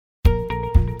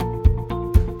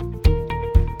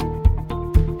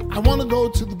want to go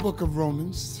to the book of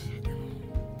Romans,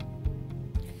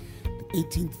 the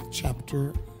 18th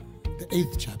chapter, the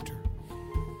 8th chapter,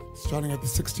 starting at the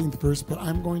 16th verse, but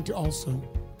I'm going to also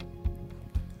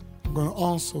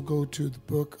go to the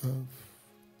book of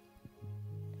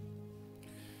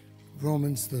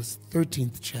Romans, the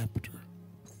 13th chapter,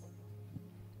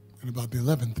 and about the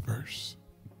 11th verse.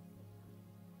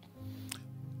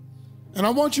 And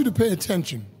I want you to pay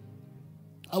attention.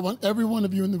 I want every one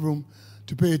of you in the room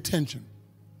to pay attention,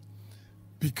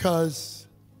 because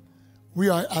we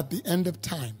are at the end of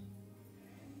time.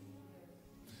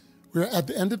 We are at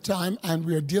the end of time, and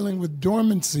we are dealing with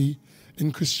dormancy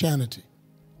in Christianity.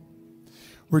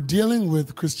 We're dealing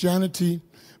with Christianity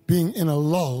being in a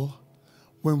lull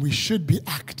when we should be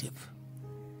active.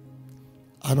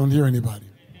 I don't hear anybody.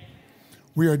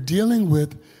 We are dealing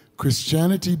with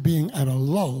Christianity being at a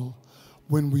lull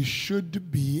when we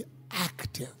should be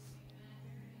active.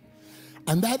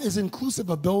 And that is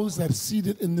inclusive of those that are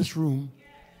seated in this room,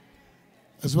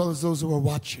 as well as those who are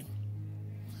watching.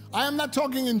 I am not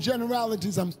talking in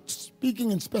generalities. I'm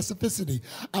speaking in specificity.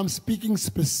 I'm speaking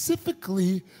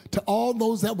specifically to all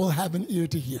those that will have an ear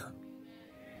to hear.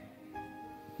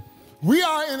 We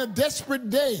are in a desperate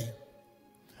day.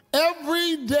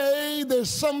 Every day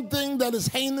there's something that is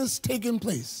heinous taking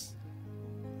place.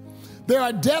 There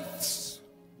are deaths.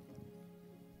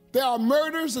 There are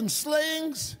murders and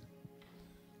slayings.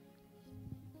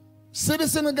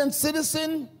 Citizen against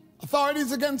citizen.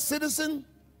 Authorities against citizen.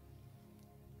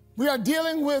 We are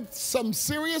dealing with some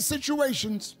serious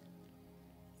situations,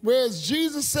 whereas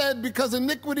Jesus said, because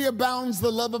iniquity abounds,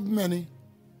 the love of many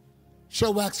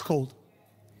shall wax cold.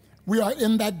 We are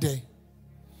in that day.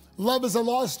 Love is a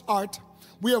lost art.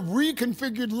 We have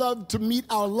reconfigured love to meet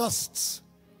our lusts,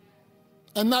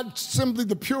 and not simply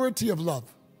the purity of love.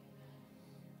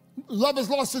 Love has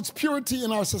lost its purity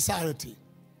in our society.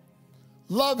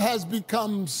 Love has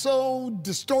become so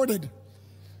distorted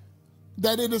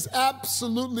that it is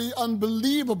absolutely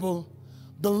unbelievable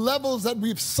the levels that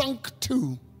we've sunk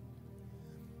to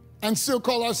and still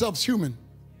call ourselves human.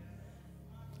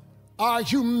 Our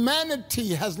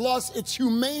humanity has lost its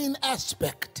humane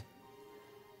aspect.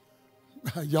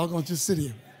 Y'all gonna just sit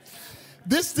here.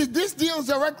 This deals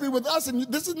directly with us,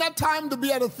 and this is not time to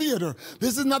be at a theater.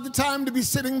 This is not the time to be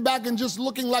sitting back and just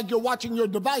looking like you're watching your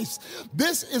device.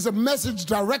 This is a message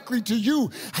directly to you,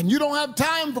 and you don't have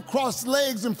time for crossed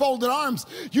legs and folded arms.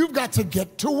 You've got to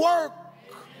get to work.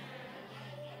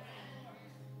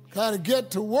 Got to get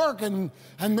to work, and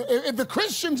if the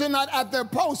Christians are not at their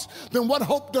post, then what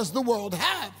hope does the world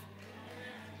have?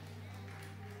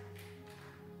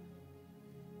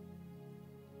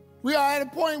 We are at a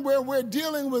point where we're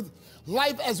dealing with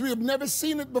life as we have never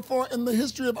seen it before in the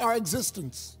history of our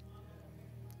existence.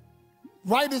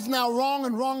 Right is now wrong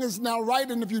and wrong is now right,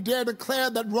 and if you dare declare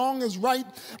that wrong is right,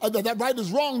 that right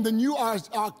is wrong, then you are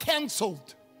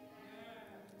canceled.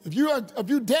 If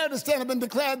you dare to stand up and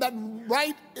declare that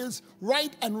right is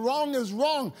right and wrong is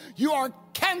wrong, you are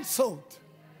canceled.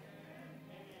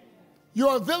 You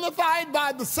are vilified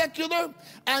by the secular,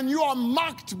 and you are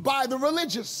mocked by the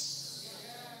religious.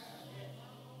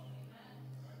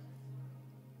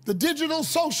 The digital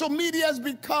social media has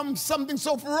become something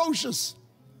so ferocious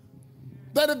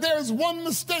that if there is one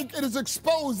mistake, it is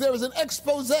exposed. There is an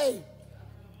expose.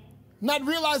 Not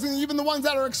realizing even the ones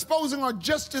that are exposing are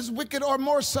just as wicked or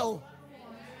more so.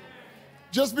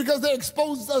 Just because they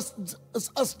expose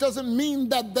us doesn't mean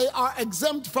that they are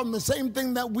exempt from the same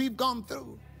thing that we've gone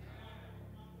through.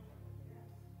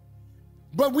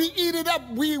 But we eat it up.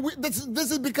 This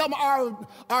has become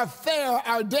our fare,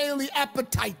 our daily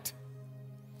appetite,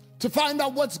 to find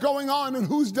out what's going on and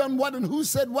who's done what and who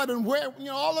said what and where,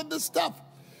 all of this stuff.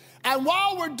 And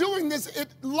while we're doing this, it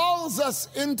lulls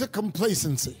us into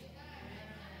complacency.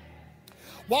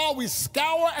 While we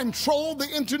scour and troll the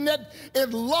internet,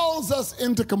 it lulls us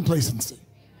into complacency.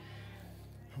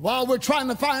 While we're trying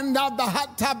to find out the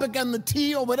hot topic and the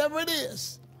tea or whatever it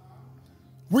is,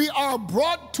 we are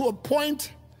brought to a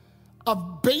point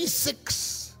of basic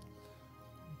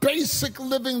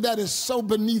living that is so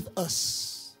beneath us.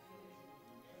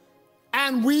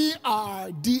 And we are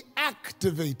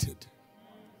deactivated.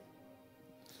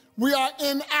 We are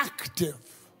inactive.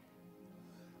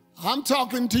 I'm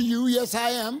talking to you, yes I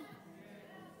am.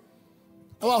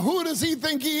 Well, who does he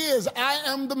think he is? I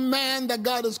am the man that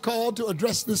God has called to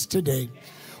address this today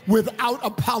without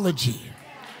apology,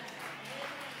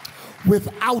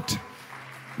 without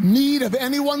need of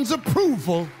anyone's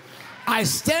approval. I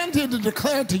stand here to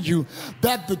declare to you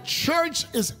that the church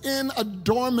is in a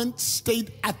dormant state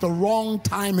at the wrong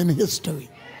time in history.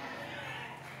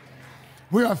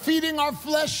 We are feeding our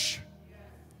flesh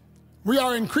We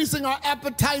are increasing our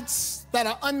appetites that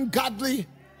are ungodly.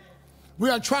 We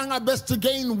are trying our best to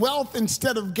gain wealth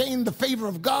instead of gain the favor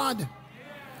of God.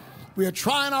 We are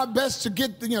trying our best to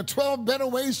get 12 better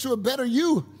ways to a better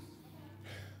you.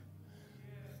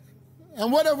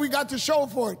 And what have we got to show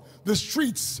for it? The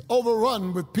streets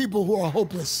overrun with people who are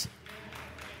hopeless.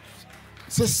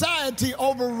 Society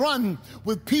overrun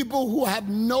with people who have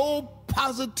no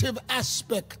positive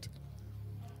aspect.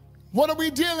 What are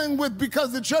we dealing with?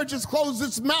 Because the church has closed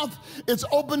its mouth, it's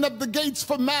opened up the gates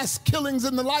for mass killings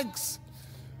and the likes.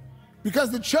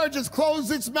 Because the church has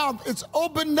closed its mouth, it's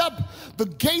opened up the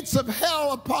gates of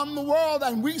hell upon the world,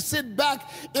 and we sit back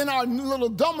in our little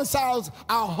domiciles,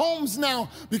 our homes now,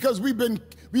 because we've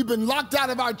been locked out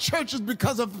of our churches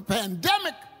because of the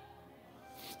pandemic.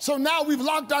 So now we've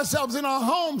locked ourselves in our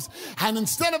homes, and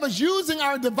instead of us using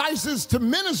our devices to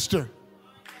minister,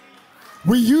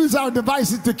 we use our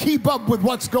devices to keep up with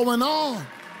what's going on.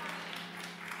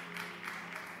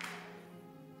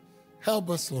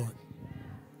 Help us, Lord.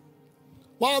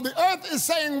 While the earth is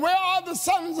saying, where are the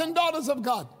sons and daughters of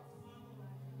God?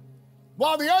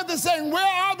 While the earth is saying, where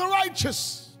are the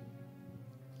righteous?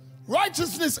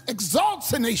 Righteousness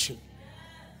exalts a nation,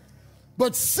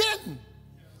 but sin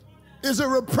is a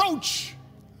reproach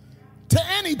to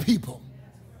any people.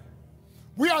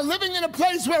 We are living in a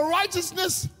place where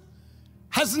righteousness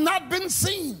has not been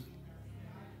seen.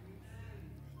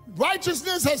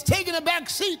 Righteousness has taken a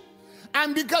back seat.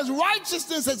 And because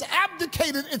righteousness has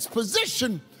abdicated its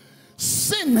position,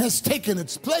 sin has taken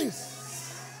its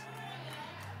place.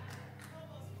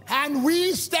 And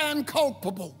we stand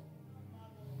culpable.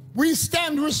 We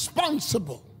stand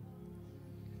responsible.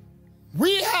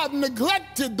 We have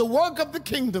neglected the work of the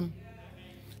kingdom,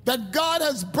 that God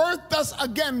has birthed us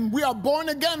again. We are born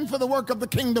again for the work of the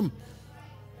kingdom.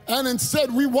 And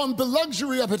instead, we want the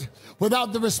luxury of it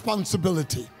without the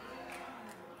responsibility.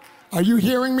 Are you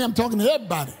hearing me? I'm talking to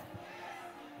everybody.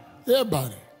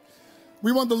 Everybody.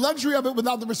 We want the luxury of it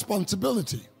without the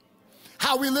responsibility.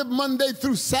 How we live Monday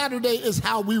through Saturday is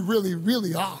how we really,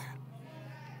 really are.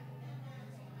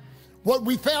 What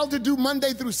we fail to do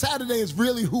Monday through Saturday is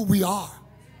really who we are.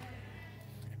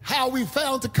 How we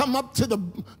fail to come up to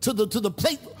the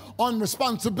plate on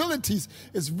responsibilities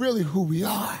is really who we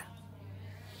are.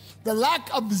 The lack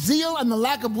of zeal and the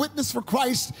lack of witness for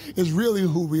Christ is really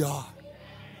who we are.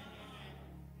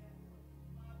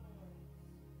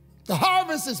 The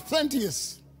harvest is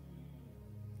plenteous.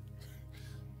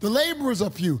 The laborers are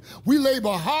few. We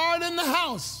labor hard in the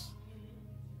house,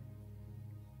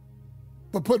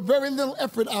 but put very little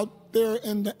effort out there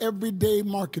in the everyday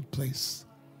marketplace.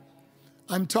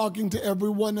 I'm talking to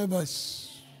every one of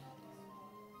us.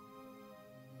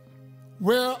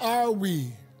 Where are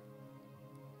we?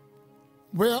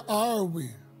 Where are we?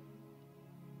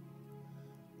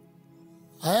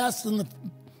 I asked in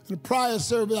the prior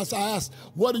service, I asked,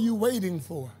 what are you waiting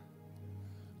for?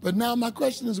 But now my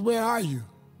question is, where are you?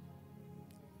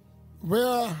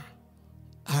 Where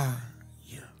are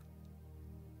you?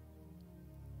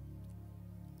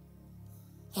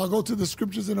 I'll go to the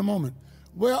scriptures in a moment.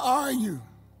 Where are you?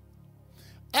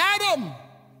 Adam!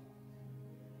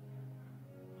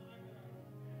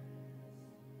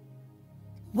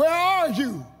 Where are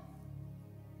you?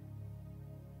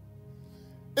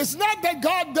 It's not that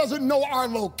God doesn't know our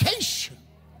location,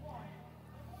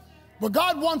 but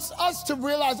God wants us to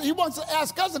realize, He wants to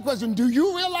ask us a question. Do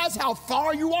you realize how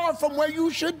far you are from where you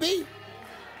should be?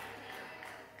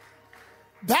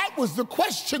 That was the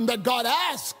question that God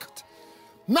asked.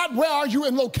 Not where are you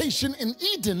in location in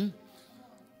Eden,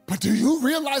 but do you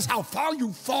realize how far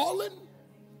you've fallen?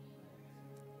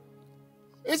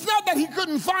 It's not that He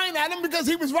couldn't find Adam, because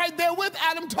He was right there with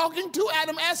Adam, talking to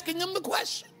Adam, asking him the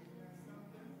question.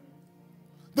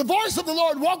 The voice of the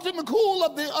Lord walked in the cool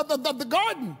of the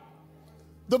garden.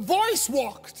 The voice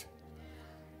walked,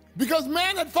 because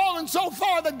man had fallen so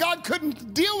far that God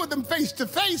couldn't deal with him face to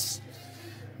face,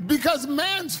 because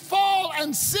man's fall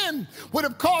and sin would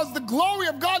have caused the glory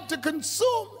of God to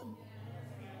consume him.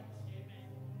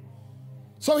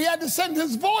 So He had to send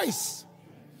His voice.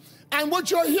 And what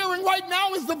you're hearing right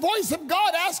now is the voice of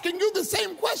God asking you the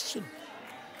same question.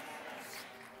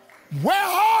 Where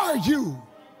are you?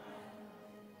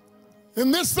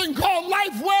 In this thing called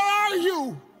life, where are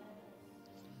you?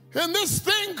 In this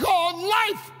thing called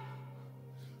life,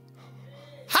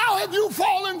 how have you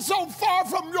fallen so far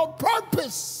from your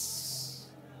purpose?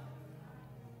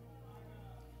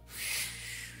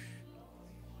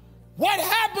 What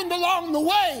happened along the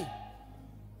way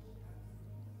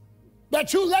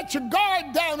that you let your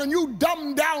guard down and you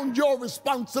dumbed down your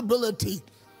responsibility?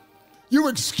 You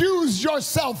excused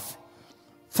yourself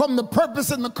from the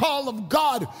purpose and the call of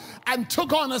God and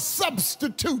took on a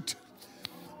substitute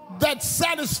that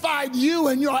satisfied you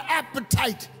and your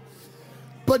appetite,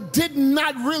 but did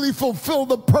not really fulfill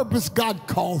the purpose God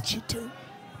called you to.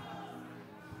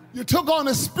 You took on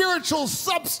a spiritual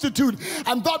substitute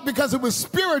and thought because it was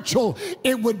spiritual,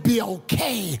 it would be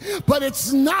okay. But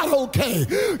it's not okay.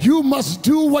 You must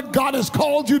do what God has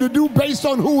called you to do based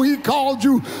on who he called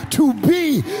you to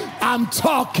be. I'm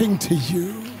talking to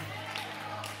you.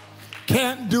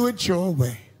 Can't do it your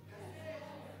way.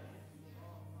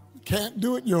 Can't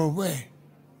do it your way.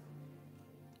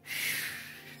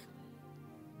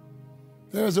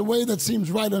 There's a way that seems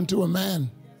right unto a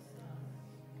man.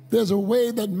 There's a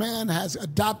way that man has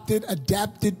adapted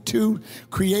to,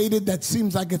 created that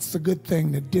seems like it's the good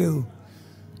thing to do.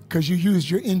 Because you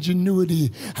use your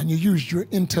ingenuity and you use your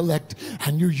intellect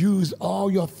and you use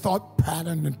all your thought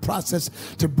pattern and process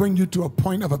to bring you to a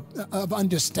point of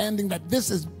understanding that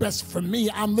this is best for me.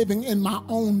 I'm living in my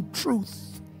own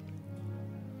truth.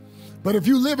 But if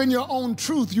you live in your own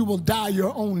truth, you will die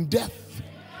your own death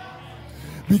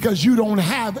because you don't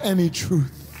have any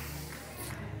truth.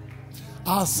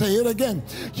 I'll say it again.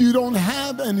 You don't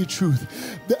have any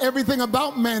truth. Everything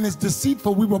about man is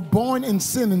deceitful. We were born in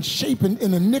sin and shapen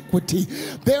in iniquity.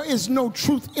 There is no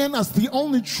truth in us. The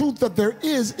only truth that there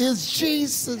is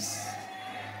Jesus.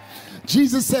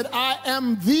 Jesus said, I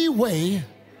am the way,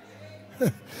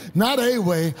 not a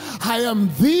way. I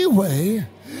am the way,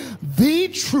 the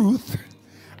truth,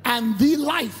 and the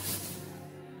life.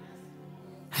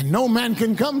 And no man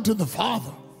can come to the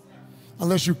Father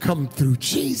unless you come through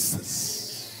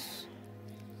Jesus.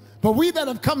 But we that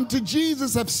have come to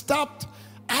Jesus have stopped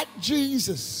at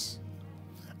Jesus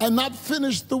and not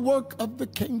finished the work of the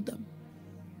kingdom.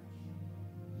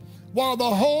 While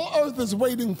the whole earth is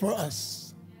waiting for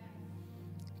us.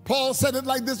 Paul said it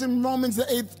like this in Romans, the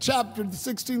 8th chapter, the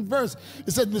 16th verse.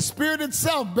 It said, the Spirit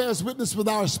itself bears witness with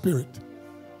our spirit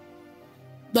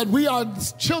that we are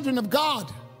children of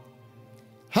God.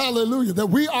 Hallelujah. That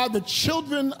we are the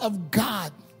children of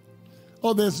God.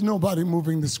 Oh, there's nobody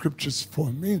moving the scriptures for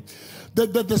me.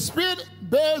 That the Spirit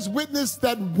bears witness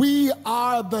that we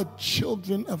are the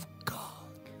children of God.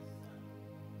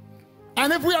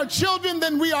 And if we are children,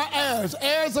 then we are heirs,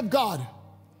 heirs of God.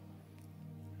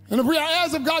 And if we are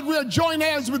heirs of God, we are joint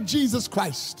heirs with Jesus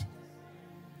Christ.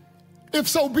 If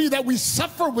so be that we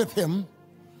suffer with him,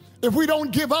 if we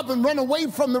don't give up and run away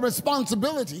from the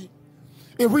responsibility,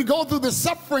 if we go through the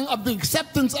suffering of the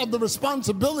acceptance of the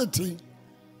responsibility,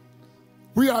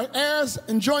 we are heirs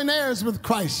and joint heirs with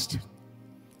Christ,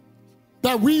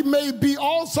 that we may be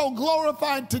also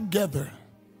glorified together.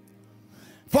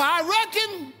 For I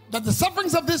reckon that the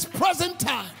sufferings of this present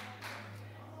time,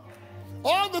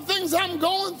 all the things I'm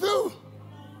going through,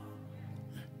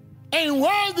 ain't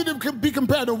worthy to be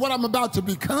compared to what I'm about to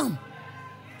become.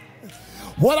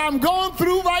 What I'm going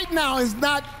through right now is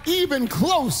not even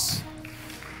close.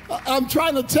 I'm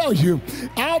trying to tell you,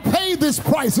 I'll pay this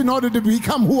price in order to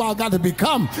become who I got to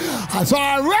become. So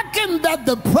I reckon that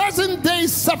the present day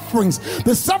sufferings,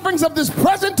 the sufferings of this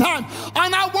present time, are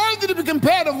not worthy to be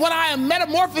compared to what I am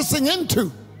metamorphosing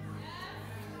into.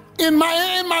 In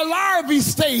my larvae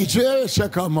stage, in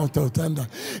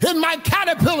my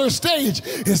caterpillar stage,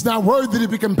 it's not worthy to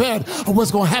be compared to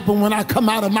what's going to happen when I come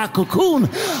out of my cocoon.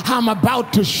 I'm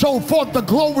about to show forth the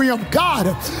glory of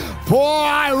God. For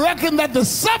I reckon that the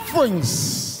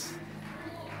sufferings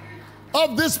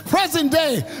of this present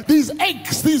day, these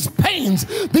aches, these pains,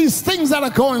 these things that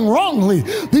are going wrongly,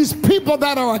 these people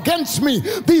that are against me,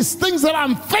 these things that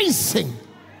I'm facing,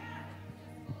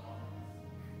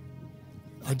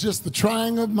 are just the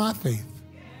trying of my faith.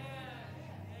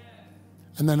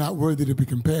 And they're not worthy to be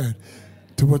compared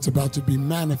to what's about to be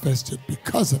manifested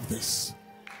because of this.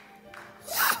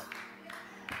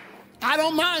 I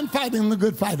don't mind fighting the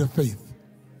good fight of faith.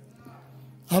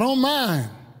 I don't mind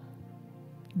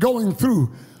going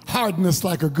through hardness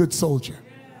like a good soldier.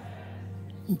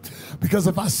 Because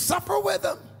if I suffer with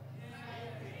them,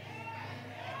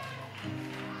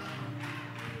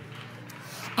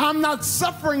 I'm not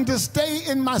suffering to stay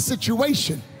in my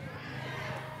situation.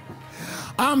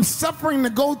 I'm suffering to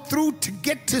go through to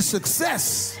get to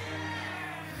success.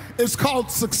 It's called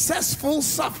successful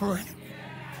suffering.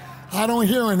 I don't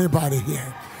hear anybody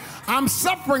here. I'm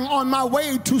suffering on my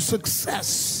way to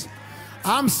success.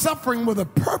 I'm suffering with a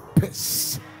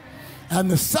purpose.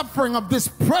 And the suffering of this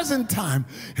present time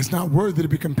is not worthy to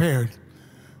be compared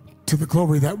to the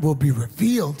glory that will be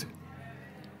revealed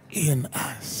in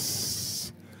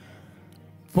us.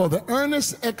 For the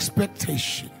earnest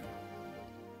expectation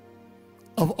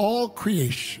of all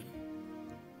creation,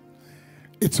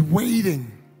 it's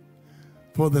waiting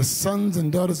for for the sons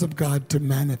and daughters of God to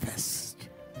manifest.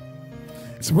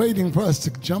 It's waiting for us to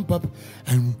jump up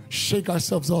and shake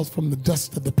ourselves off from the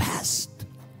dust of the past,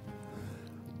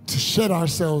 to shed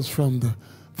ourselves from the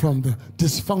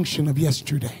dysfunction of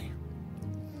yesterday,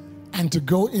 and to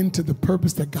go into the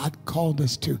purpose that God called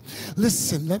us to.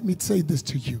 Listen, let me say this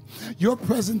to you. Your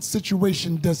present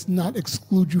situation does not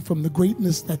exclude you from the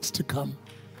greatness that's to come.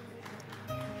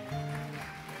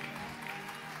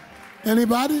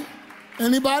 Anybody?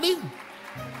 Anybody?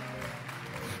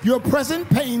 Your present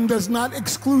pain does not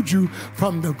exclude you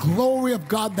from the glory of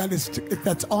God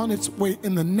that's on its way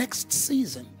in the next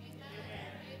season.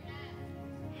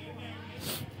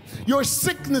 Your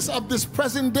sickness of this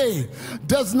present day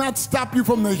does not stop you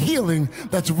from the healing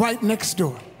that's right next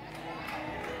door.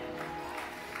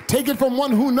 Take it from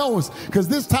one who knows, because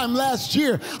this time last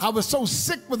year, I was so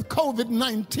sick with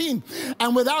COVID-19,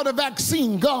 and without a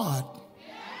vaccine, God.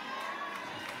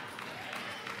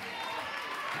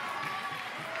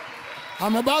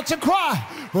 I'm about to cry.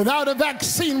 Without a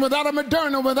vaccine, without a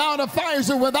Moderna, without a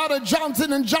Pfizer, without a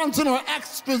Johnson & Johnson or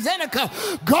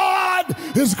AstraZeneca, God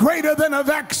is greater than a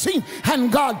vaccine.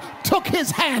 And God took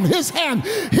his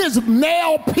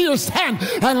nail-pierced hand,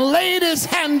 and laid his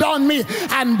hand on me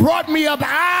and brought me up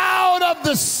out of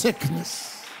the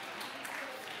sickness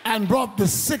and brought the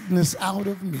sickness out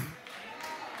of me.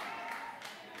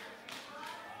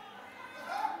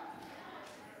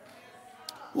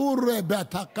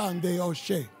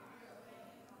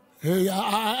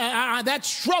 That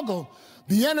struggle,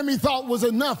 the enemy thought was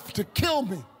enough to kill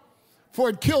me, for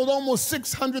it killed almost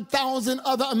 600,000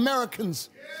 other Americans,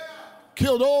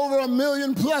 killed over 1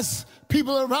 million plus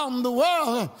people around the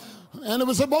world, and it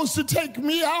was supposed to take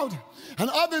me out. And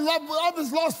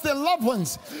others lost their loved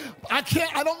ones. I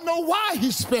don't know why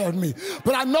he spared me,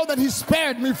 but I know that he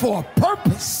spared me for a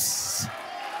purpose.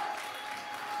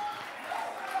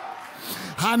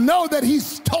 I know that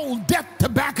he's told death to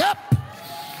back up,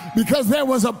 because there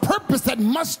was a purpose that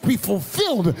must be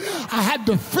fulfilled. I had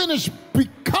to finish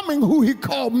becoming who he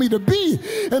called me to be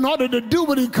in order to do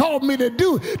what he called me to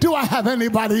do. Do I have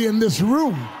anybody in this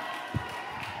room?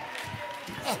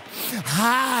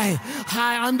 I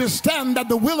understand that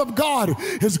the will of God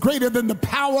is greater than the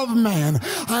power of man.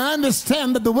 I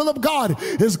understand that the will of God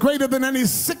is greater than any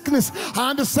sickness.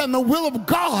 I understand the will of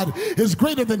God is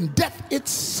greater than death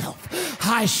itself.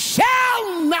 I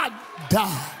shall not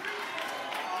die.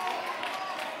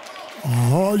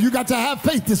 Oh, you got to have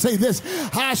faith to say this.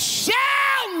 I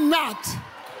shall not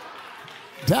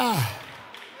die,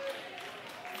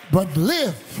 but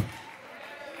live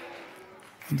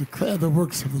and declare the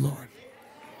works of the Lord.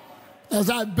 As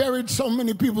I buried so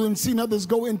many people and seen others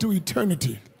go into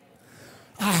eternity,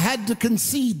 I had to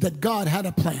concede that God had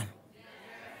a plan.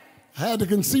 I had to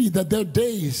concede that their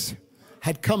days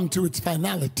had come to its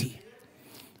finality,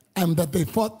 and that they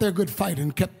fought their good fight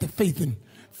and kept the faith and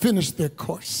finished their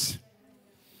course.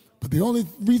 But the only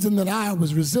reason that I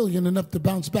was resilient enough to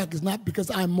bounce back is not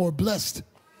because I'm more blessed,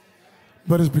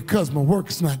 but it's because my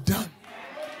work's not done.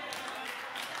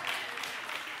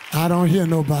 I don't hear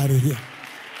nobody here.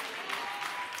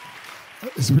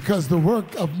 It's because the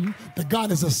work that God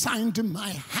has assigned to my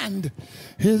hand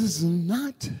is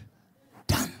not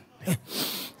done.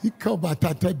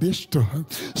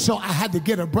 So I had to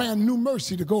get a brand new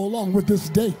mercy to go along with this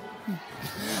day.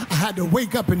 I had to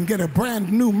wake up and get a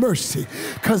brand new mercy,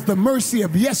 because the mercy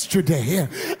of yesterday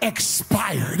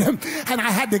expired, and I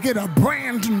had to get a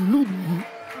brand new.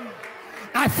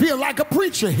 I feel like a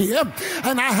preacher here,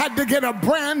 and I had to get a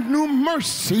brand new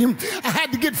mercy. I had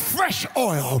to get fresh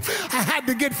oil. I had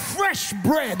to get fresh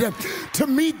bread to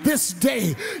meet this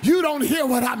day. You don't hear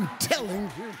what I'm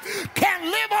telling you. Can't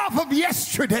live off of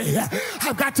yesterday.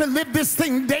 I've got to live this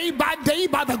thing day by day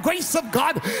by the grace of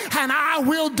God, and I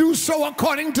will do so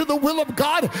according to the will of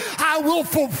God. I will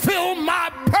fulfill my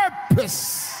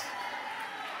purpose.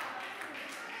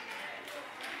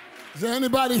 Is there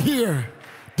anybody here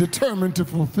determined to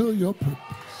fulfill your purpose?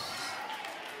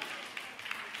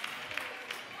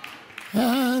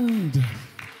 And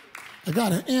I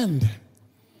gotta end.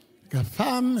 I got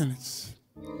 5 minutes.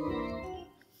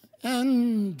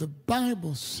 And the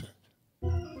Bible said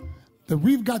that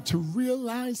we've got to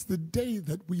realize the day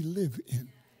that we live in.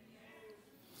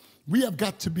 We have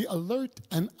got to be alert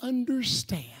and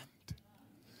understand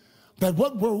that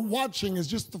what we're watching is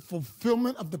just the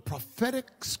fulfillment of the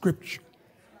prophetic scripture.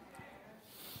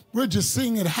 We're just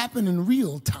seeing it happen in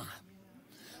real time.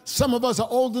 Some of us are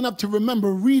old enough to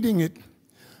remember reading it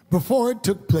before it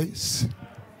took place.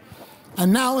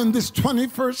 And now in this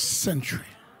 21st century,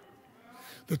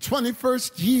 the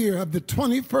 21st year of the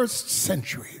 21st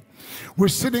century, We're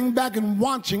sitting back and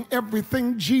watching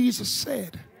everything Jesus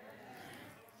said.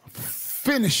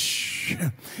 Finish.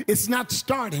 It's not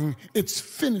starting, it's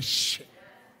finish.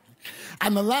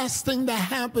 And the last thing that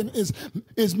happened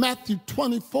is Matthew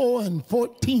 24 and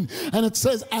 14. And it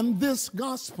says, and this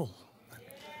gospel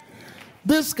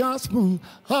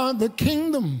of the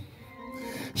kingdom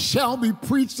shall be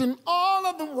preached in all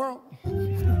of the world.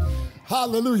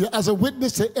 Hallelujah. As a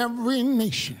witness to every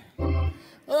nation.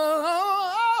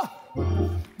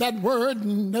 That word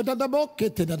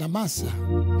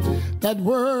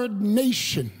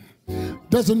nation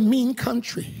doesn't mean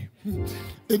country.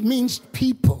 It means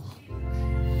people.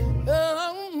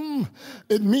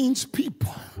 It means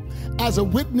people. As a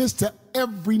witness to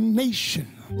every nation.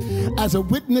 As a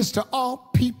witness to all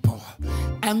people.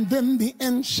 And then the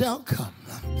end shall come.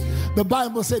 The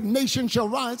Bible said nation shall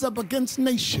rise up against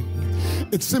nation.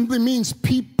 It simply means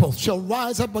people shall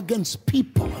rise up against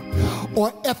people,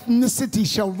 or ethnicity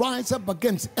shall rise up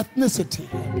against ethnicity.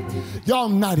 Y'all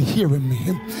not hearing me.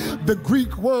 The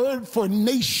Greek word for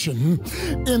nation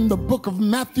in the book of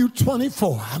Matthew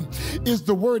 24 is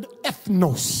the word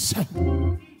ethnos.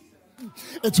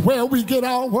 It's where we get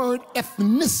our word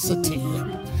ethnicity.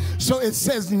 So it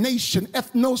says nation,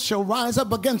 ethnos shall rise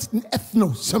up against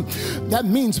ethnos. That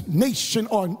means nation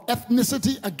or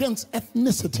ethnicity against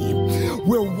ethnicity.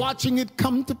 We're watching it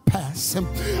come to pass,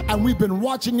 and we've been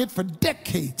watching it for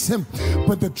decades.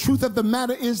 But the truth of the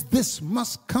matter is this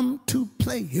must come to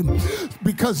play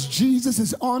because Jesus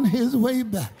is on his way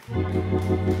back.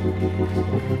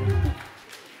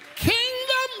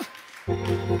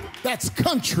 That's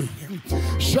country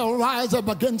shall rise up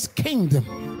against kingdom.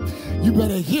 You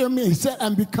better hear me. He said,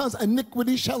 and because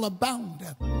iniquity shall abound,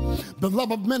 the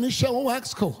love of many shall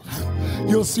wax cold.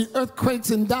 You'll see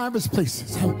earthquakes in diverse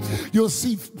places. You'll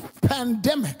see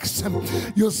pandemics.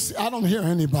 You'll see, I don't hear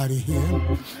anybody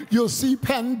here. You'll see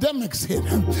pandemics hit.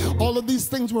 All of these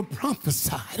things were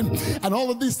prophesied, and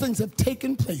all of these things have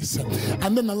taken place.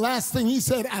 And then the last thing he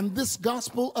said, and this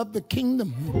gospel of the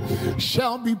kingdom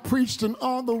shall be preached in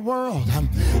all the world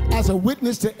as a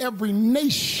witness to every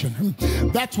nation.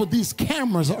 That's what these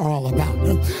cameras are all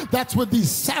about. That's what these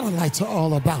satellites are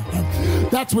all about.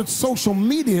 That's what social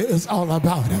media is all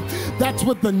about. That's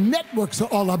what the networks are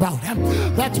all about.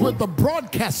 That's what the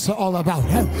broadcasts are all about.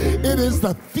 It is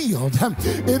the field.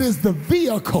 It is the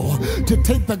vehicle to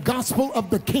take the gospel of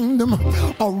the kingdom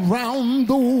around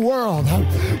the world.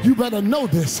 You better know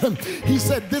this. He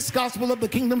said, this gospel of the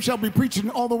kingdom shall be preached in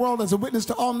all the world as a witness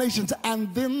to all nations,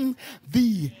 and then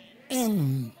the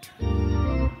end.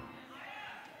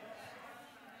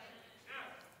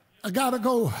 I gotta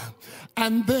go.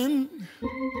 And then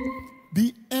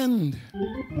the end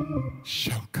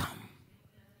shall come.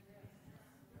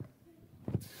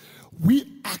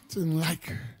 We acting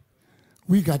like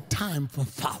we got time for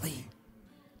folly.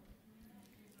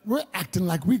 We're acting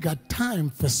like we got time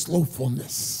for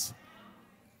slowfulness.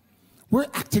 We're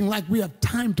acting like we have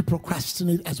time to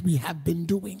procrastinate as we have been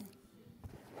doing.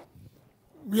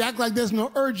 We act like there's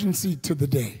no urgency to the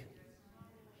day.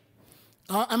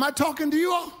 Am I talking to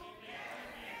you all?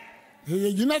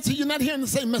 You're not hearing the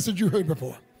same message you heard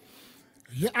before.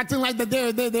 You're acting like that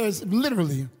there's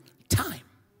literally time.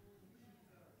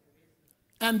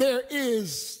 And there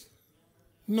is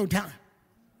no time.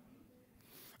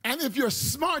 And if you're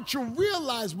smart, you'll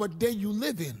realize what day you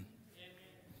live in.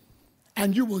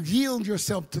 And you will yield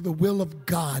yourself to the will of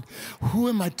God. Who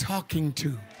am I talking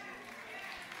to?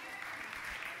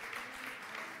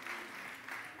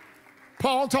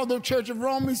 Paul told the church of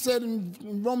Rome, he said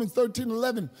in Romans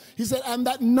 13:11, he said, and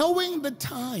that knowing the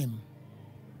time,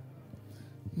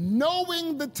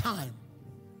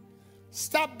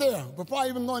 stop there before I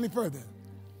even go any further.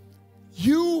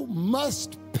 You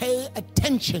must pay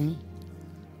attention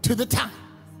to the time.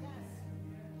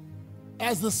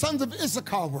 As the sons of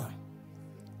Issachar were,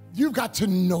 you've got to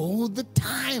know the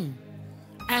time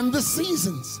and the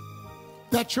seasons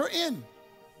that you're in.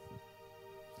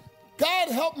 God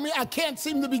help me, I can't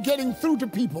seem to be getting through to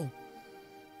people.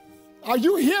 Are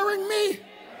you hearing me?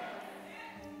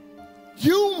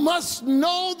 You must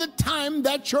know the time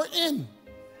that you're in.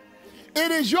 It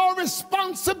is your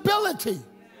responsibility.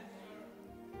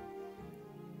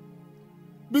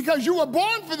 Because you were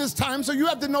born for this time, so you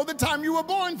have to know the time you were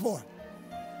born for.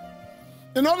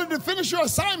 In order to finish your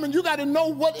assignment, you got to know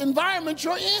what environment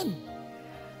you're in.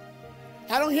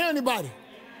 I don't hear anybody.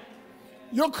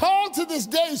 You're called to this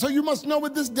day, so you must know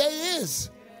what this day is.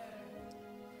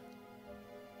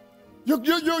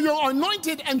 You're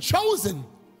anointed and chosen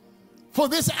for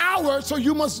this hour, so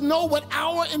you must know what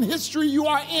hour in history you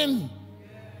are in.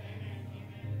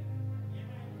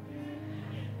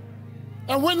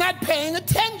 And we're not paying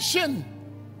attention.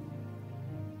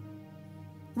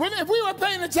 If we were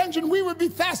paying attention, we would be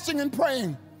fasting and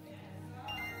praying.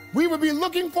 We would be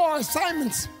looking for our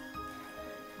assignments.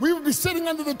 We would be sitting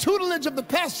under the tutelage of the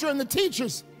pastor and the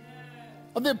teachers,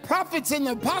 of the prophets and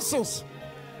the apostles,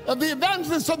 of the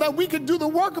evangelists, so that we could do the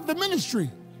work of the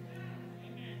ministry.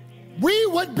 We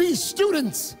would be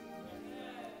students,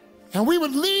 and we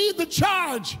would lead the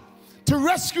charge to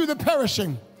rescue the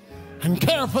perishing and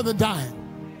care for the dying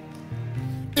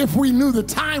if we knew the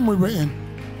time we were in.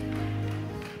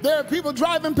 There are people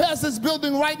driving past this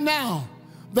building right now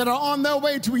that are on their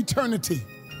way to eternity,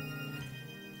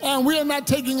 and we are not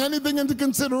taking anything into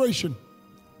consideration.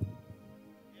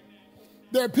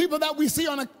 There are people that we see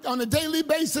on a daily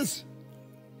basis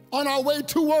on our way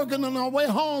to work and on our way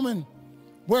home and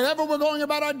wherever we're going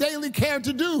about our daily care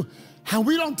to do, and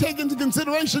we don't take into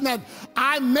consideration that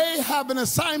I may have an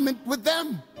assignment with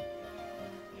them.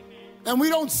 And we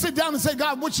don't sit down and say,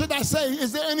 God, what should I say?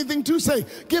 Is there anything to say?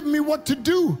 Give me what to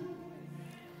do.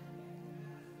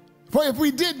 For if we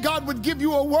did, God would give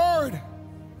you a word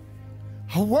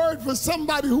for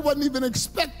somebody who wasn't even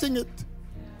expecting it.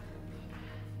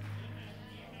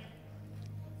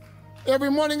 Every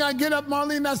morning I get up,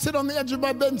 Marlene, I sit on the edge of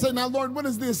my bed and say, now, Lord, what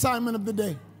is the assignment of the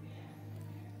day?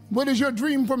 What is your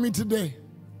dream for me today?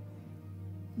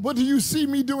 What do you see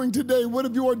me doing today? What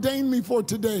have you ordained me for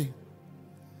today?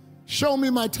 Show me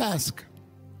my task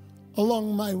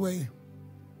along my way.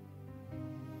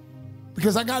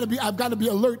 Because I've got to be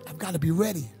alert. I've got to be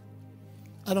ready.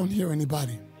 I don't hear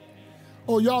anybody.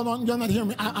 Oh, you're not hearing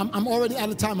me. I'm already out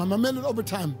of time. I'm a minute over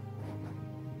time.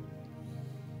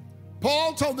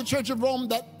 Paul told the church of Rome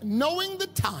that knowing the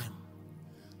time,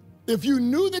 if you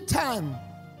knew the time,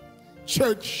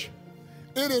 church,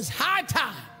 it is high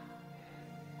time.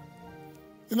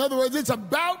 In other words, it's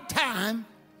about time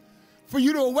for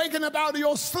you to awaken up out of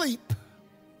your sleep.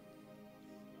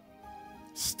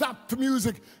 Stop the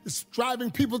music. It's driving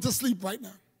people to sleep right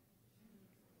now.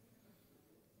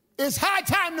 It's high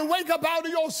time to wake up out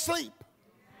of your sleep.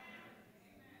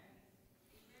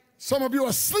 Some of you are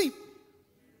asleep,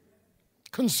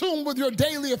 consumed with your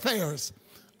daily affairs.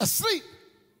 Asleep,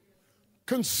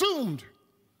 consumed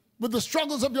with the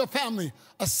struggles of your family.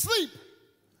 Asleep,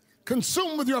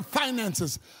 consumed with your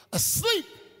finances. Asleep,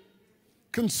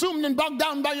 consumed and bogged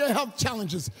down by your health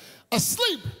challenges.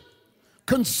 Asleep,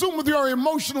 consumed with your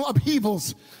emotional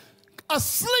upheavals.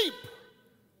 Asleep,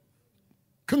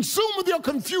 consumed with your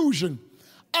confusion.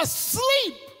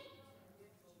 Asleep.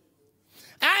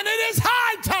 And it is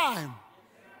high time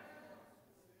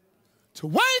to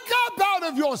wake up out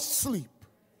of your sleep.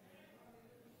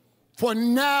 For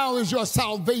now is your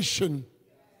salvation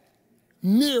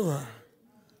nearer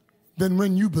than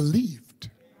when you believed.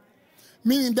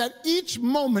 Meaning that each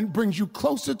moment brings you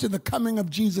closer to the coming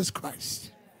of Jesus Christ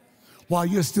while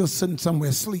you're still sitting somewhere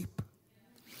asleep.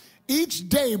 Each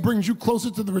day brings you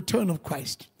closer to the return of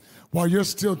Christ while you're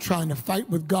still trying to fight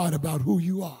with God about who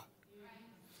you are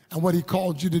and what he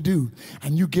called you to do.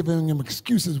 And you giving him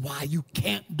excuses why you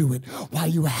can't do it, why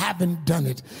you haven't done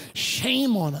it.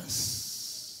 Shame on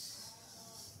us.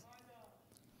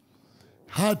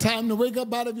 High time to wake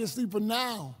up out of your sleep, for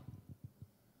now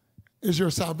is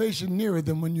your salvation nearer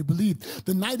than when you believed.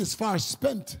 The night is far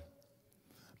spent.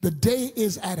 The day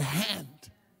is at hand.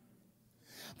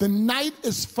 The night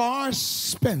is far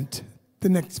spent. The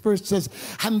next verse says,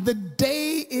 and the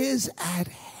day is at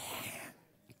hand.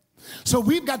 So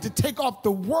we've got to take off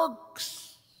the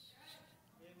works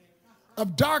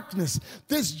of darkness,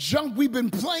 this junk we've been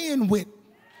playing with.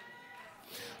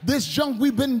 This junk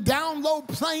we've been down low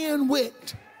playing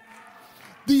with.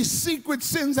 These secret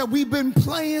sins that we've been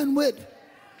playing with.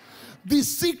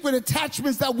 These secret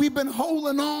attachments that we've been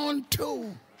holding on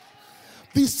to.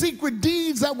 These secret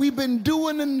deeds that we've been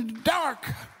doing in the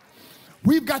dark.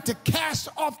 We've got to cast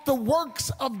off the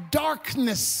works of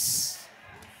darkness.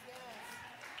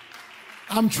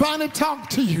 I'm trying to talk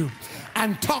to you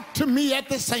and talk to me at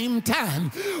the same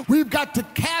time. We've got to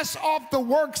cast off the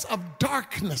works of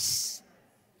darkness.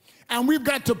 And we've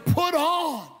got to put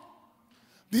on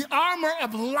the armor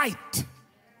of light.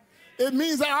 It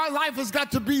means that our life has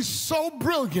got to be so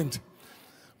brilliant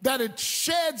that it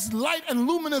sheds light and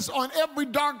luminous on every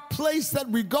dark place that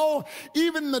we go,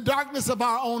 even in the darkness of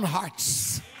our own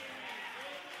hearts.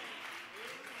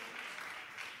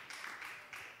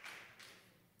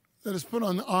 Let us put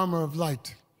on the armor of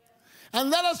light. And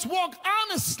let us walk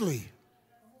honestly.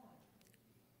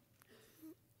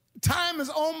 Time is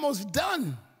almost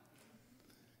done.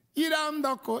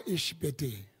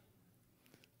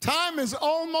 Time is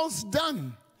almost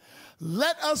done.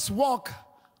 Let us walk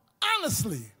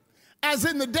honestly as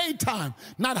in the daytime,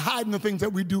 not hiding the things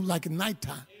that we do like in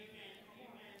nighttime.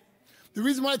 The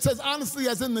reason why it says honestly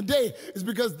as in the day is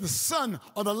because the sun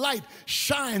or the light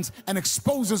shines and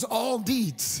exposes all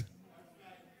deeds.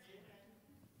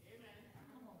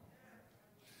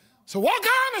 So walk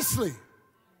honestly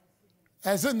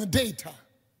as in the daytime,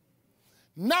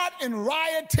 not in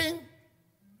rioting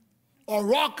or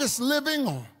raucous living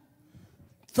or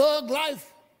thug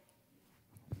life.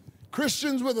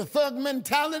 Christians with a thug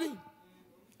mentality.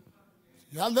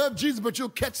 I love Jesus, but you'll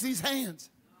catch these hands.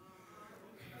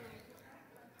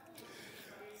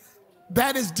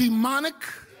 That is demonic.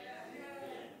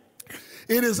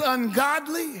 It is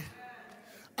ungodly.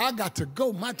 I got to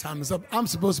go. My time is up. I'm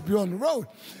supposed to be on the road.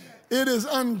 It is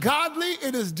ungodly.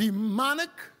 It is demonic.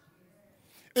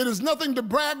 It is nothing to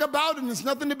brag about, and it's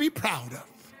nothing to be proud of.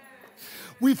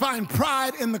 We find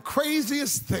pride in the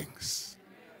craziest things,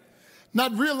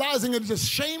 not realizing it is a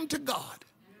shame to God.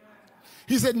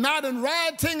 He said, not in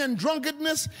rioting and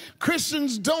drunkenness.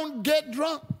 Christians don't get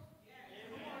drunk.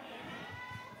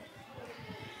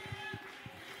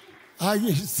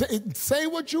 Say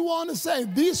what you want to say.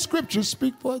 These scriptures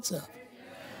speak for itself.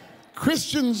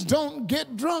 Christians don't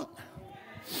get drunk.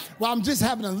 Well, I'm just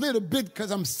having a little bit because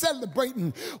I'm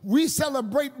celebrating. We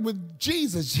celebrate with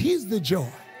Jesus. He's the joy.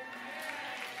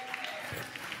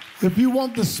 If you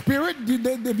want the Spirit,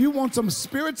 if you want some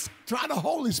spirits, try the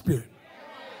Holy Spirit.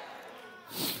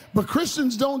 But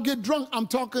Christians don't get drunk. I'm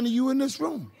talking to you in this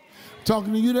room.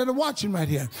 Talking to you that are watching right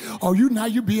here. Oh, now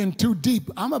you're being too deep.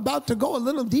 I'm about to go a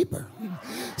little deeper.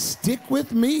 Stick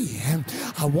with me. And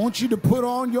I want you to put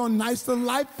on your nice little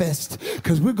life vest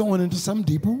because we're going into some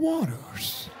deeper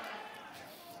waters.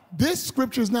 This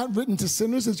scripture is not written to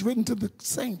sinners. It's written to the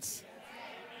saints.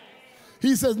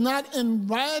 He says, not in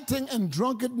rioting and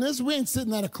drunkenness. We ain't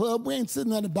sitting at a club. We ain't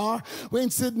sitting at a bar. We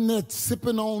ain't sitting there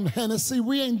sipping on Hennessy.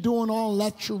 We ain't doing all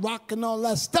that Ciroc and all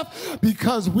that stuff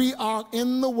because we are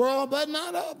in the world, but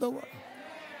not of the world.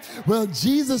 Well,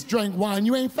 Jesus drank wine.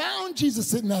 You ain't found Jesus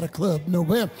sitting at a club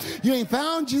nowhere. You ain't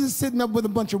found Jesus sitting up with a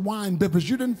bunch of wine bibbers.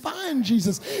 You didn't find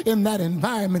Jesus in that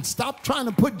environment. Stop trying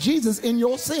to put Jesus in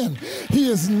your sin.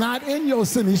 He is not in your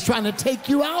sin. He's trying to take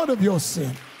you out of your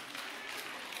sin.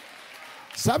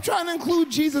 Stop trying to include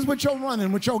Jesus with your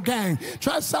running, with your gang.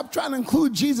 Stop trying to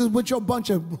include Jesus with your bunch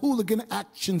of hooligan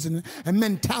actions and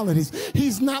mentalities.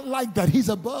 He's not like that. He's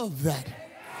above that.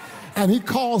 And he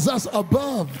calls us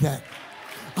above that.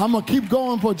 I'm going to keep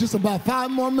going for just about 5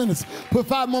 more minutes. Put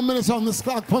 5 more minutes on this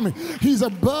clock for me. He's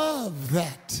above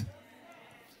that.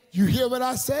 You hear what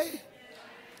I say?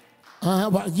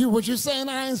 What you're saying,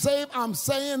 I ain't saved? I'm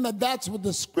saying that that's what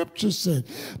the scripture said,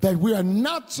 that we are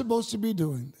not supposed to be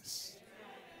doing this.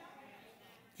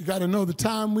 You got to know the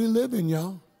time we live in,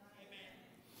 y'all.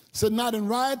 Said not in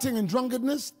rioting and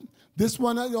drunkenness. This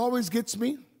one always gets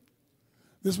me.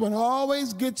 This one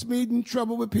always gets me in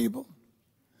trouble with people.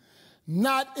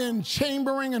 Not in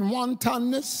chambering and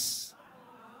wantonness.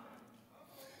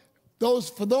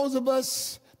 For those of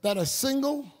us that are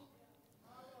single,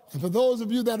 and for those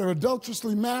of you that are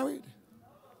adulterously married,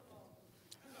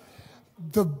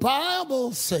 the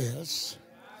Bible says,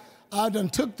 I done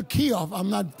took the key off. I'm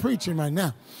not preaching right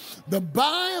now. The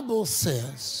Bible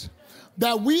says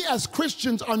that we as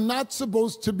Christians are not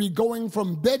supposed to be going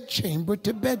from bedchamber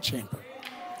to bedchamber.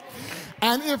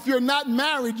 And if you're not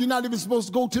married, you're not even supposed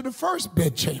to go to the first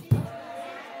bedchamber.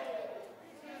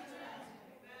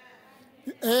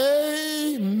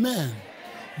 Amen.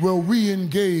 Well, we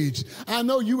engaged. I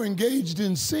know you engaged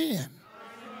in sin.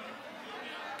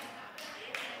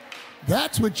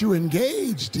 That's what you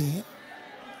engaged in.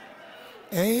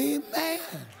 Amen.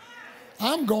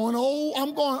 I'm going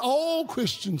old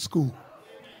Christian school.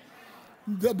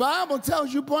 The Bible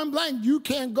tells you point blank, you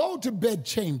can't go to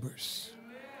bedchambers.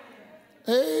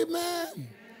 Amen.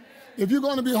 If you're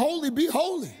going to be holy, be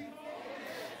holy.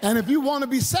 And if you want to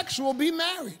be sexual, be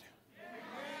married.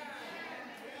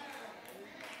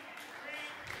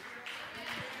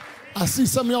 I see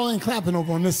some of y'all ain't clapping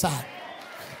over on this side.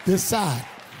 This side.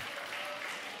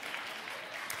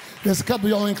 There's a couple of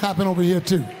y'all ain't clapping over here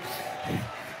too.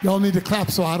 Y'all need to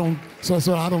clap so I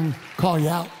don't call you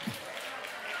out.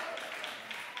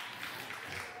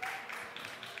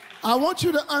 I want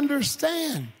you to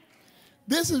understand,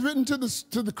 this is written to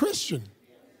the Christian,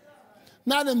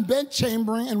 not in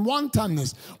bedchambering and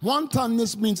wantonness.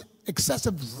 Wantonness means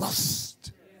excessive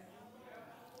lust.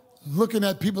 Looking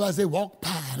at people as they walk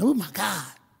by, oh my God.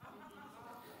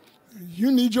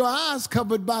 You need your eyes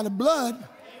covered by the blood,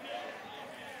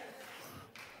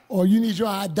 or you need your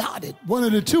eye dotted, one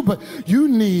of the two, but you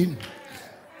need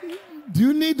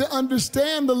to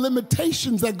understand the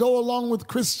limitations that go along with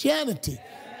Christianity.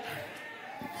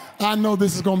 I know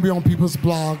this is going to be on people's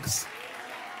blogs.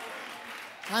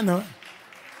 I know it.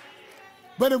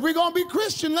 But if we're going to be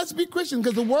Christian, let's be Christian,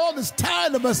 because the world is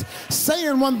tired of us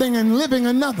saying one thing and living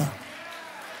another.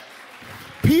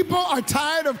 People are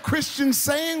tired of Christians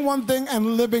saying one thing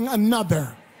and living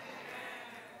another.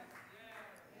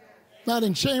 Not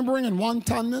in chambering and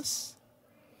wantonness,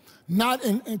 not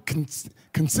in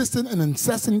consistent and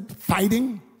incessant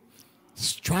fighting,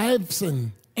 strifes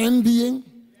and envying.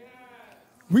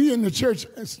 We in the church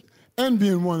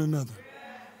envying one another.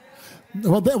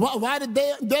 Well, they're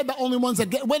the only ones that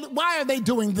get, why are they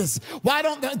doing this? Why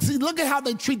don't they, see, look at how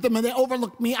they treat them and they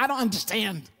overlook me. I don't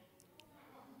understand.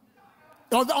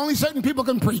 Oh, only certain people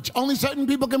can preach. Only certain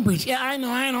people can preach. Yeah, I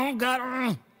know,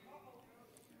 God.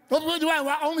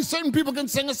 Only certain people can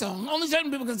sing a song. Only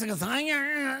certain people can sing a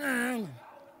song.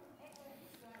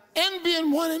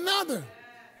 Envying one another.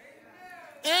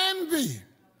 Envy.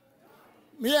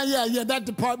 Yeah, that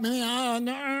department.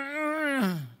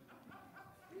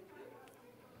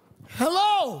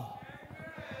 Hello.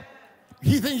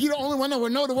 He think he the only one that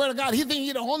would know the word of God. He think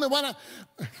he the only one that...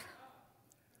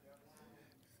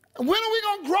 When are we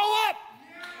going to grow up?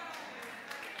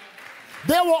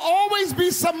 There will always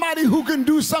be somebody who can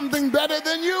do something better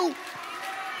than you,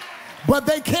 but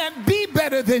they can't be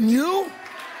better than you.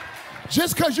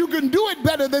 Just because you can do it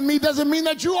better than me doesn't mean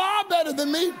that you are better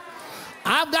than me.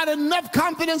 I've got enough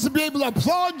confidence to be able to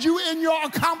applaud you in your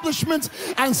accomplishments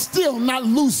and still not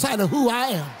lose sight of who I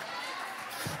am.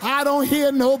 I don't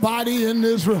hear nobody in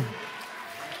this room.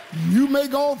 You may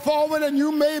go forward and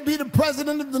you may be the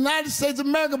president of the United States of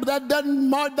America, but that doesn't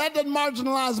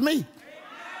marginalize me.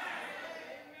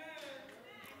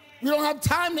 We don't have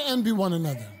time to envy one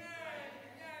another.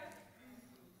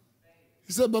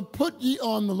 He said, but put ye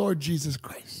on the Lord Jesus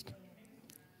Christ.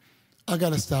 I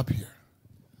got to stop here.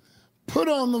 Put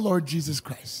on the Lord Jesus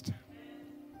Christ.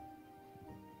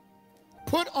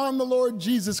 Put on the Lord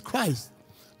Jesus Christ.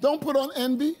 Don't put on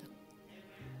envy.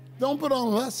 Don't put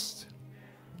on lust.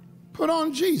 Put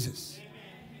on Jesus.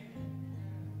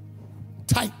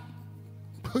 Tight.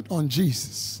 Put on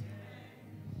Jesus.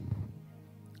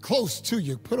 Close to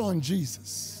you, put on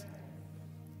Jesus.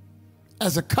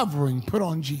 As a covering, put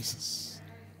on Jesus.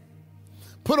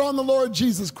 Put on the Lord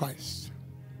Jesus Christ.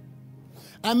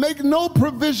 And make no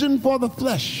provision for the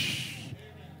flesh.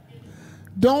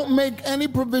 Don't make any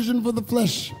provision for the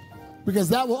flesh, because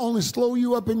that will only slow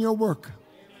you up in your work.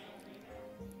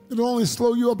 It'll only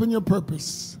slow you up in your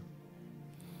purpose.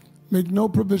 Make no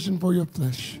provision for your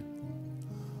flesh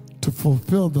to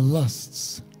fulfill the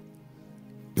lusts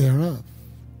thereof.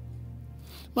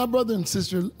 My brother and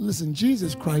sister, listen,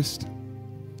 Jesus Christ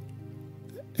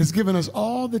has given us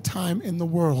all the time in the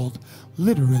world,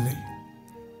 literally.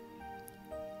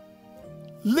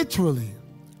 Literally,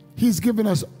 he's given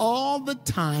us all the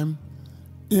time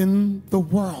in the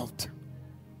world.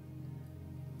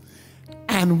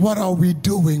 And what are we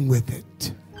doing with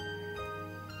it?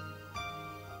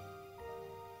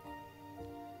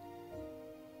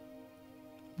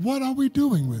 What are we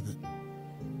doing with it?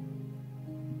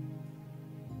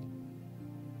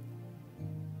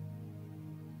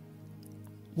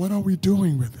 What are we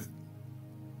doing with it?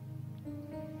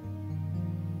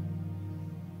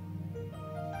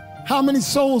 How many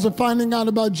souls are finding out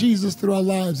about Jesus through our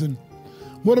lives? And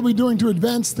what are we doing to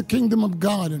advance the kingdom of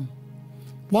God? And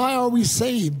why are we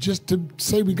saved? Just to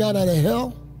say we got out of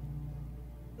hell?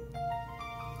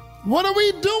 What are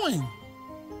we doing?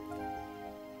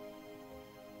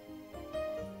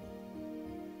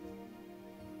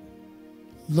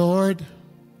 Lord,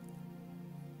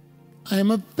 I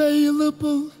am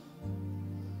available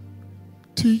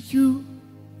to you.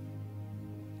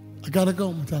 I gotta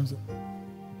go. My time's up.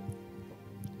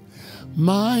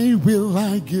 My will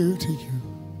I give to you,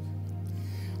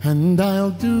 and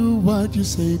I'll do what you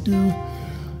say do.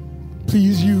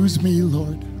 Please use me,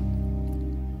 Lord,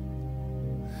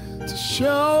 to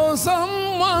show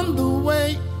someone the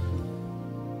way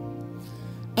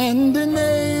and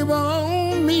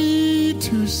enable me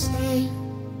to say,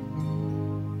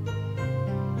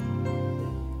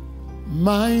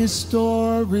 my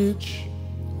storage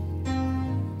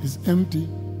is empty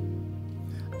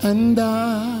and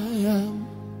I am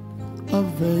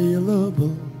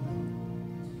available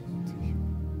to you.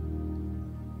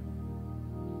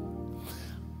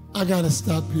 I gotta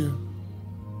stop here.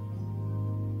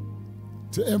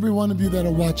 To every one of you that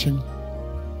are watching,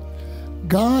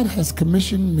 God has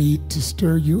commissioned me to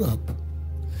stir you up.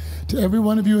 To every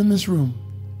one of you in this room,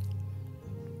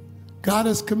 God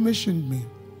has commissioned me.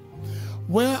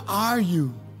 Where are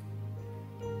you?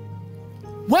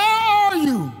 Where are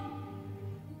you?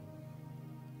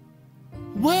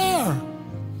 Where?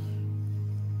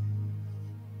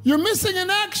 You're missing in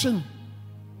action.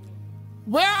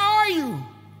 Where are you?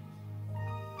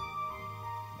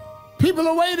 People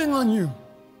are waiting on you.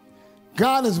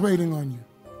 God is waiting on you.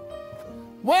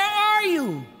 Where are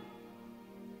you?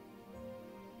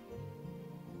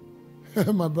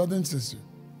 My brother and sister,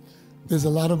 there's a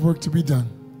lot of work to be done.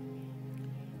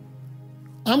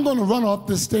 I'm going to run off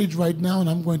this stage right now, and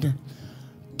I'm going to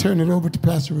turn it over to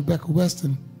Pastor Rebecca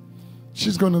Weston.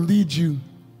 She's going to lead you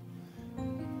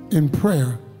in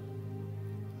prayer.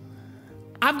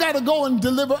 I've got to go and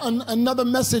deliver another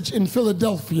message in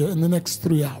Philadelphia in the next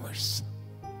 3 hours.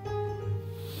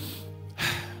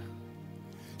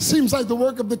 Seems like the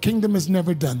work of the kingdom is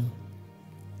never done.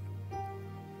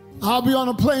 I'll be on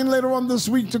a plane later on this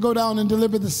week to go down and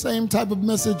deliver the same type of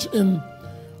message in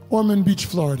Ormond Beach,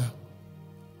 Florida.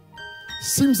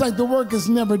 Seems like the work is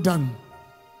never done.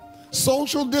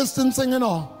 Social distancing and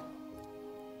all.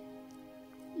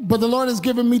 But the Lord has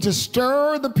given me to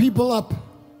stir the people up,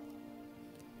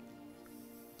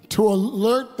 to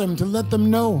alert them, to let them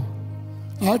know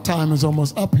our time is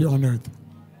almost up here on earth.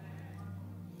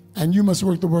 And you must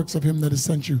work the works of him that has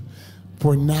sent you,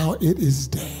 for now it is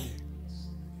day.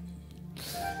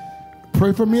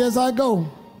 Pray for me as I go,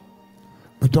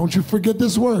 but don't you forget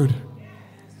this word,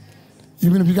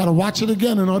 even if you got to watch it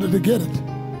again in order to get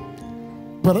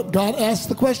it. But God asked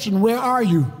the question, where are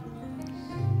you?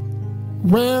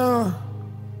 Where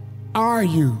are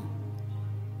you?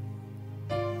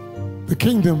 The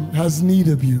kingdom has need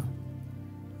of you.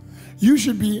 You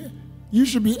should be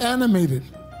animated.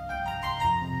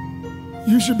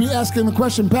 You should be asking the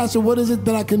question, Pastor, what is it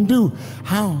that I can do?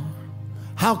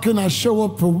 How can I show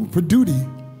up for duty?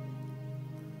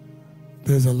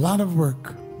 There's a lot of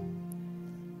work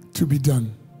to be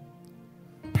done.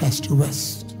 Pastor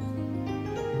West.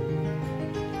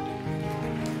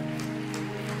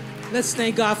 Let's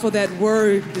thank God for that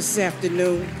word this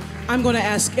afternoon. I'm going to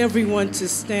ask everyone to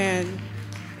stand.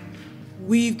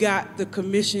 We've got the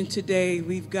commission today.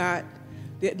 We've got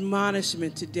the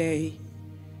admonishment today.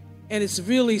 And it's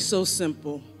really so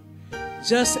simple.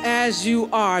 Just as you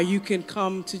are, you can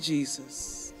come to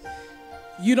Jesus.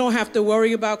 You don't have to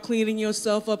worry about cleaning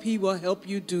yourself up. He will help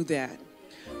you do that.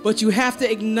 But you have to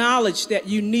acknowledge that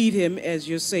you need him as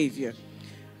your Savior.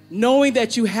 Knowing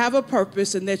that you have a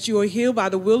purpose and that you are healed by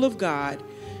the will of God,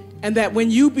 and that when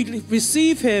you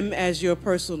receive him as your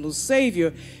personal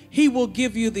Savior, he will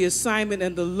give you the assignment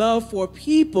and the love for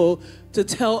people to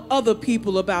tell other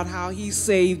people about how he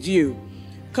saved you.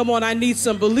 Come on, I need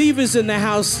some believers in the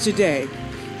house today.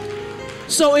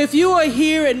 So if you are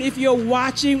here and if you're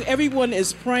watching, everyone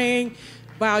is praying.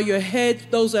 Bow your head.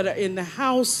 Those that are in the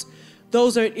house,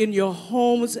 those that are in your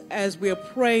homes as we're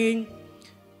praying.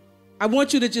 I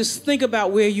want you to just think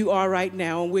about where you are right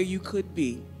now and where you could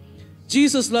be.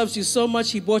 Jesus loves you so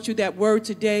much, he brought you that word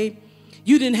today.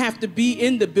 You didn't have to be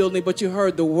in the building, but you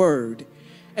heard the word.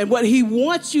 And what he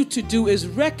wants you to do is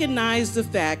recognize the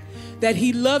fact that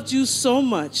he loved you so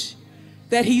much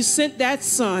that he sent that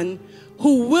son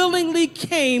who willingly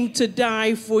came to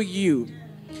die for you.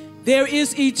 There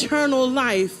is eternal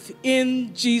life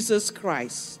in Jesus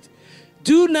Christ.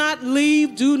 Do not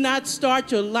leave, do not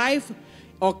start your life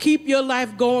or keep your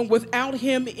life going without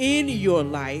him in your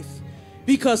life,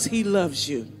 because he loves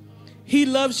you. He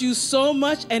loves you so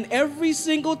much, and every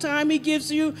single time he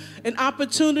gives you an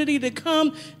opportunity to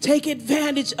come, take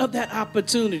advantage of that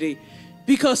opportunity,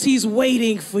 because he's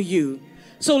waiting for you.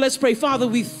 So let's pray. Father,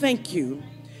 we thank you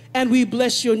and we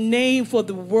bless your name for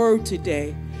the word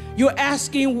today. You're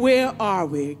asking, where are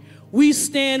we? We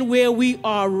stand where we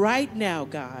are right now,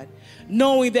 God,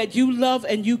 knowing that you love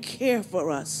and you care for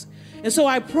us. And so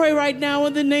I pray right now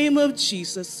in the name of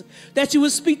Jesus that you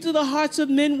would speak to the hearts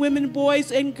of men, women,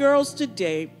 boys, and girls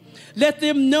today. Let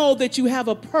them know that you have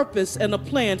a purpose and a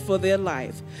plan for their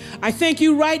life. I thank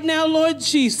you right now, Lord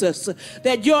Jesus,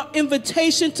 that your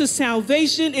invitation to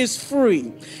salvation is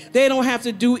free. They don't have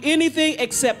to do anything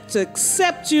except to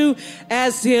accept you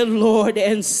as their Lord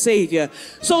and Savior.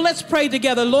 So let's pray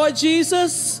together. Lord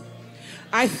Jesus,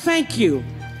 I thank you.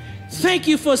 Thank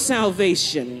you for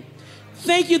salvation.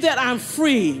 Thank you that I'm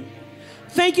free.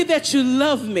 Thank you that you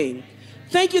love me.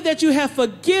 Thank you that you have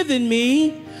forgiven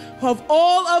me of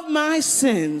all of my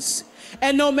sins.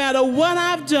 And no matter what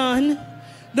I've done,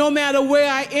 no matter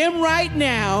where I am right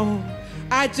now,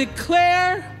 I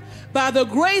declare by the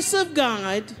grace of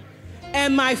God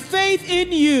and my faith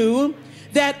in you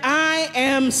that I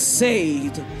am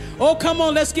saved. Oh, come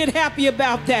on, let's get happy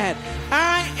about that.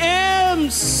 I am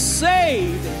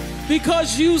saved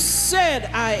because you said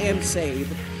I am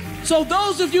saved. So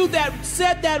those of you that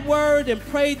said that word and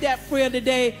prayed that prayer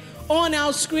today, on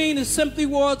our screen is simply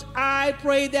words, I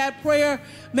prayed that prayer.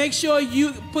 Make sure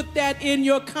you put that in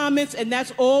your comments, and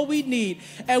that's all we need.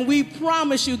 And we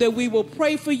promise you that we will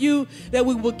pray for you, that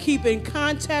we will keep in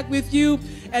contact with you,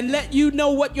 and let you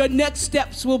know what your next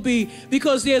steps will be,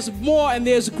 because there's more and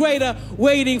there's greater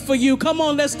waiting for you. Come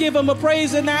on, let's give him a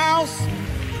praise in the house.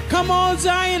 Come on,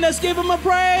 Zion, let's give him a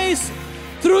praise.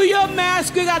 Through your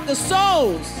mask, we got the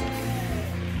souls.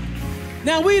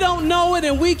 Now, we don't know it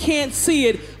and we can't see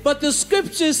it, but the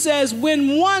scripture says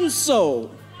when one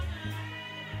soul,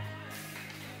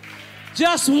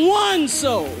 just one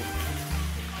soul,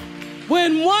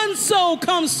 when one soul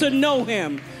comes to know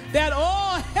him, that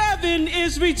all heaven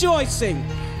is rejoicing.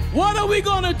 What are we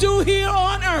going to do here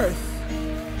on earth?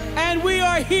 And we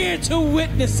are here to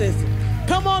witness it.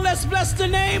 Come on, let's bless the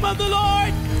name of the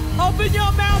Lord. Open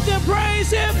your mouth and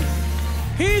praise him.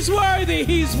 He's worthy.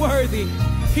 He's worthy.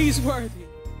 He's worthy.